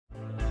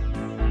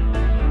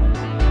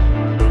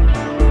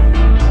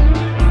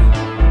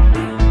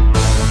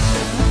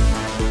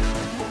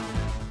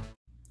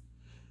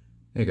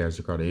Hey guys,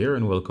 Ricardo here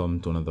and welcome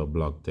to another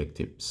blog tech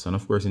tips. And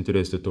of course in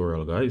today's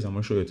tutorial guys, I'm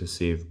going to show you to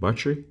save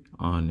battery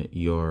on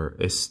your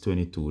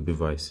S22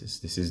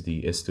 devices. This is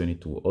the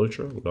S22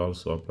 Ultra. It will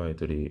also apply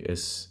to the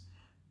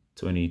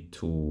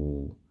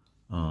S22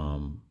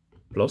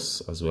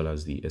 Plus as well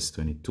as the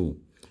S22.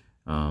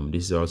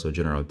 This is also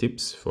general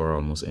tips for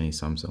almost any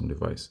Samsung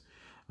device.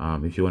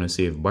 If you want to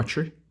save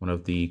battery, one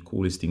of the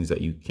coolest things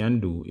that you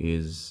can do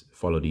is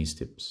follow these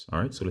tips.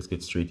 All right, so let's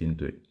get straight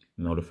into it.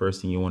 Now, the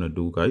first thing you want to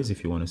do, guys,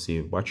 if you want to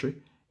save battery,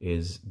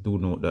 is do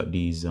note that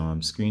these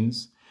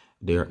screens,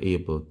 they are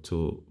able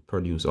to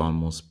produce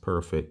almost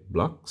perfect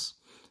blocks.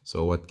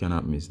 So what can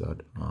happen is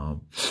that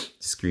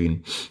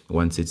screen,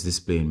 once it's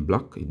displaying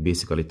black, it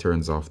basically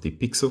turns off the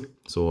pixel.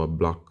 So a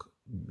block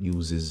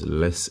uses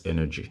less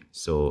energy.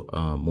 So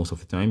most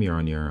of the time you're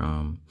on your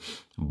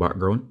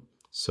background.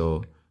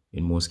 So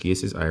in most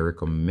cases, I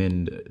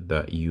recommend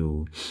that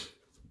you,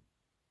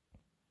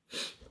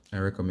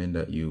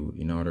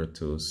 in order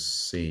to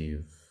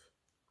save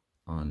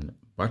on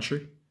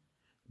battery,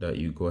 that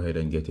you go ahead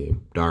and get a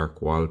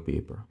dark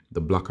wallpaper. The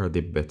blacker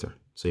the better.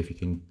 So if you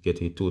can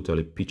get a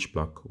totally pitch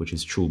black, which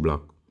is true black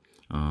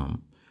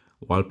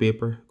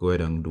wallpaper, go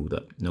ahead and do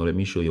that. Now let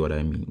me show you what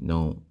I mean.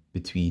 Now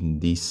between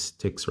this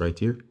text right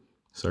here,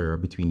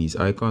 between these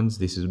icons,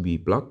 this will be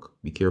black.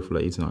 Be careful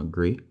that it's not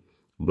gray.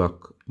 Black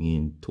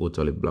means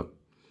totally black.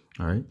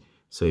 All right.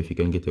 So if you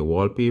can get a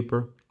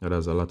wallpaper that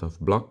has a lot of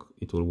black,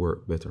 it will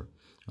work better.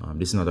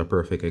 This is not a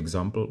perfect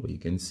example, but you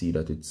can see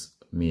that it's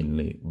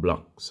mainly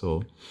black.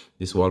 So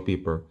this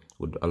wallpaper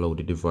would allow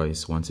the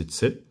device, once it's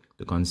set,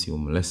 to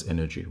consume less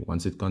energy.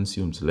 Once it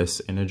consumes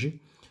less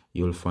energy,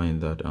 you'll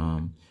find that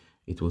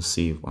it will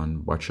save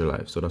on battery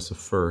life. So that's the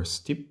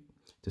first tip,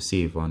 to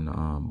save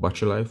on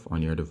battery life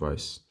on your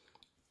device.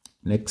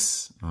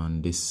 Next,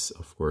 and this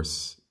of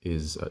course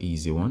is an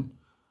easy one.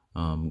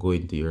 Go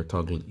into your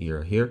toggle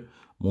area here.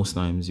 Most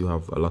times you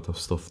have a lot of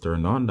stuff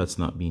turned on that's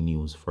not being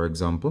used. For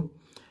example,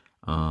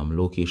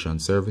 location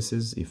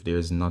services. If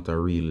there's not a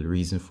real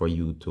reason for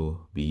you to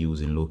be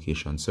using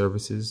location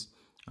services,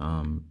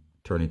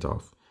 turn it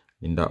off.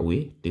 In that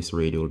way, this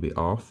radio will be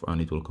off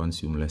and it will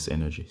consume less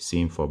energy.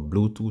 Same for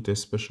Bluetooth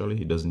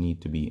especially. It doesn't need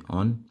to be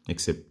on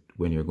except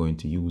when you're going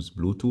to use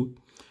Bluetooth.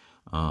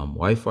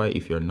 Wi-Fi,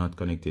 if you're not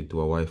connected to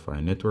a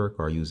Wi-Fi network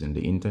or using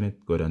the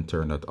internet, go ahead and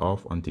turn that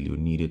off until you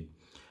need it.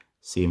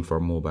 Same for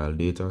mobile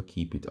data,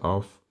 keep it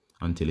off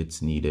until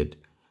it's needed,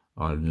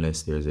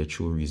 unless there's a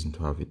true reason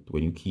to have it.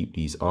 When you keep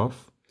these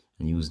off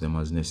and use them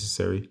as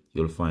necessary,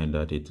 you'll find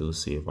that it will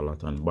save a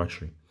lot on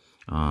battery.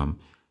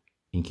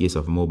 In case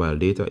of mobile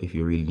data, if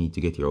you really need to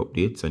get your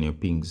updates and your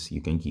pings,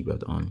 you can keep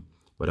that on.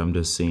 But I'm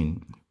just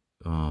saying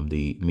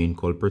the main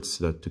culprits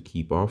that to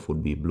keep off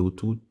would be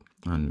Bluetooth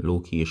and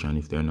location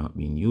if they're not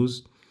being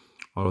used.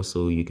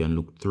 Also, you can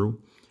look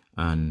through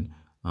and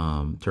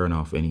turn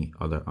off any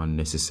other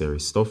unnecessary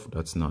stuff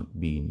that's not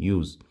being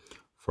used.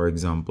 For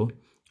example,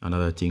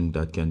 another thing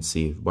that can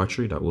save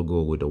battery that will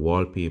go with the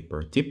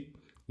wallpaper tip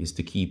is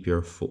to keep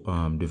your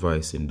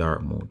device in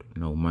dark mode.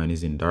 Now mine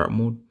is in dark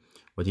mode.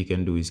 What you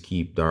can do is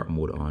keep dark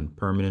mode on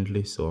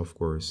permanently. So of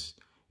course,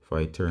 if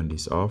I turn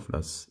this off,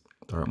 that's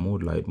dark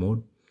mode, light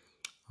mode.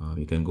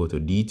 You can go to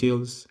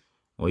details.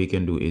 What you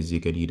can do is you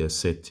can either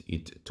set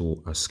it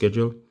to a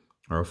schedule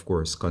or of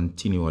course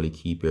continually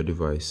keep your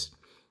device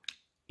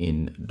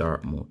in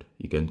dark mode.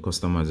 You can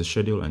customize the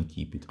schedule and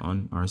keep it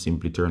on, or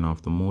simply turn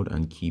off the mode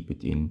and keep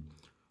it in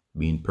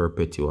being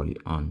perpetually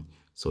on.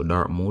 So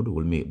dark mode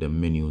will make the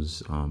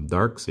menus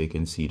dark so you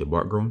can see the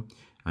background,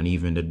 and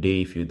even the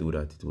day, if you do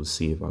that, it will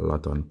save a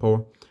lot on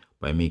power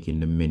by making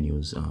the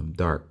menus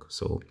dark.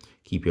 So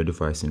keep your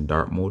device in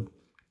dark mode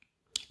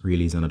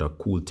really is another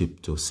cool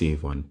tip to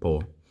save on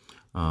power.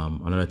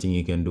 Another thing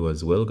you can do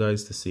as well,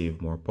 guys, to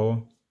save more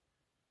power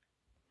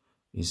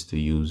is to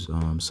use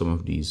some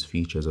of these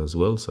features as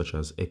well, such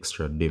as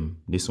extra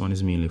dim. This one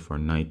is mainly for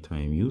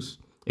nighttime use.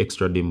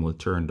 Extra dim will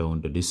turn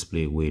down the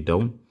display way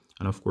down,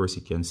 and of course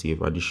you can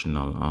save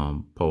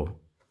additional power.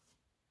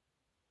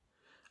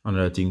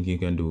 Another thing you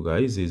can do,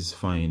 guys, is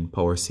find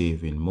power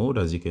saving mode.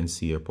 As you can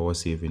see here, power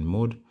saving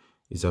mode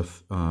is a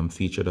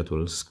feature that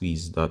will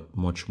squeeze that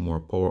much more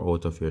power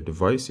out of your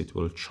device. It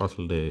will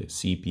throttle the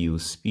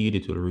CPU speed.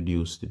 It will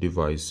reduce the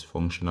device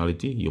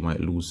functionality. You might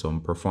lose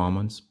some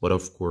performance, but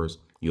of course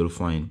you'll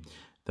find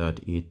that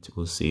it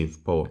will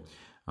save power.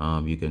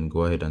 You can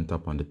go ahead and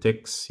tap on the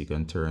text. You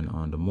can turn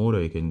on the mode,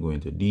 or you can go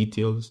into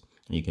details.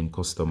 You can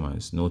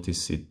customize.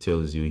 Notice it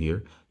tells you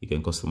here you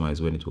can customize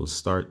when it will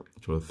start.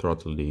 It will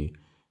throttle the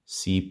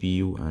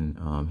CPU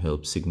and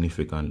help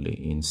significantly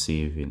in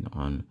saving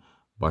on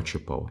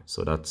battery power.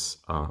 So that's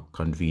a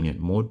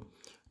convenient mode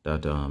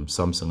that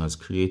Samsung has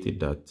created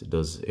that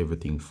does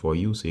everything for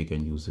you, so you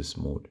can use this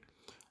mode.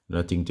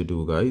 Another thing to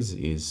do, guys,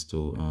 is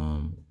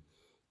to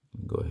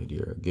go ahead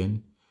here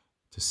again.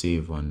 To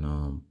save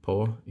on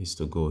power is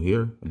to go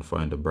here and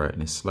find the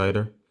brightness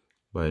slider.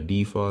 By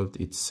default,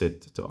 it's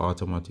set to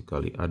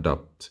automatically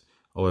adapt.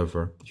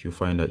 However, if you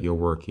find that you're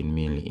working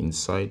mainly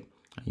inside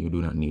and you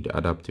do not need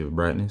adaptive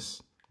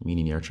brightness,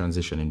 meaning you're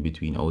transitioning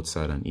between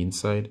outside and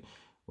inside,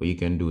 what you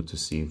can do to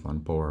save on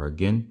power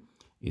again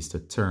is to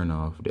turn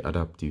off the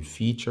adaptive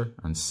feature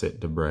and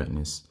set the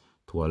brightness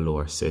to a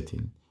lower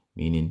setting,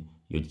 meaning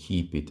you'd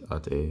keep it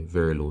at a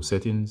very low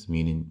settings,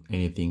 meaning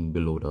anything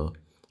below the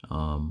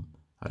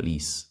at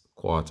least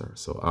quarter.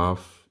 So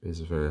half is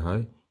very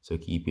high, so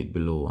keep it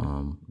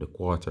below the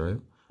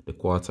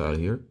quartile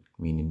here,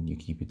 meaning you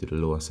keep it to the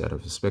lower side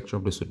of the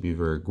spectrum. This would be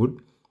very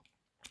good.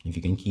 If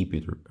you can keep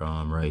it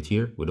right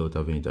here without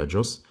having to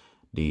adjust,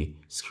 the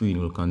screen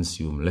will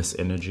consume less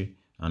energy,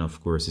 and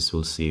of course this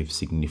will save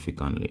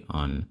significantly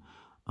on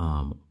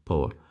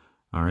power.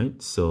 All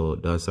right, so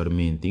those are the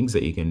main things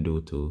that you can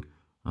do to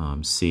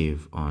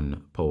save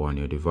on power on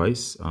your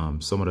device.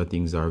 Some of the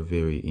things are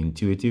very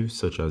intuitive,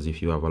 such as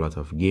if you have a lot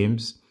of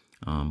games,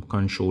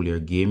 control your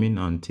gaming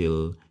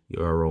until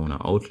you're around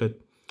an outlet.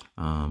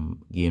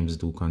 Games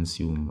do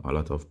consume a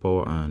lot of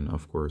power, and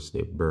of course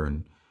they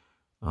burn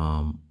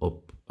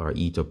up or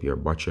eat up your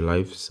battery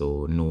life.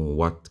 So know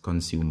what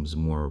consumes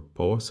more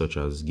power, such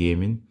as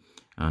gaming.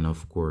 And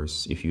of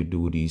course, if you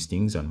do these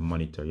things and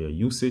monitor your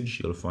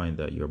usage, you'll find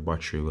that your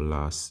battery will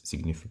last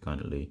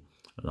significantly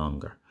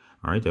longer.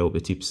 All right, I hope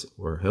the tips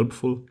were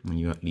helpful and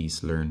you at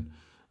least learn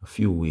a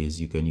few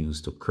ways you can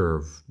use to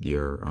curb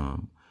your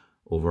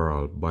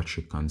overall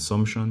battery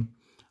consumption.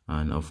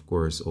 And of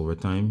course, over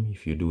time,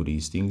 if you do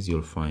these things,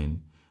 you'll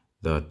find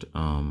that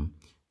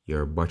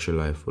your battery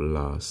life will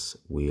last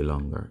way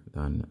longer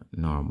than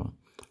normal.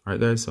 All right,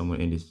 guys, so I'm going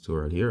to end this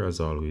tutorial here. As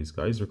always,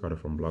 guys, Ricardo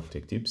from Block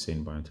Tech Tips,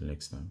 saying bye until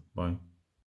next time. Bye.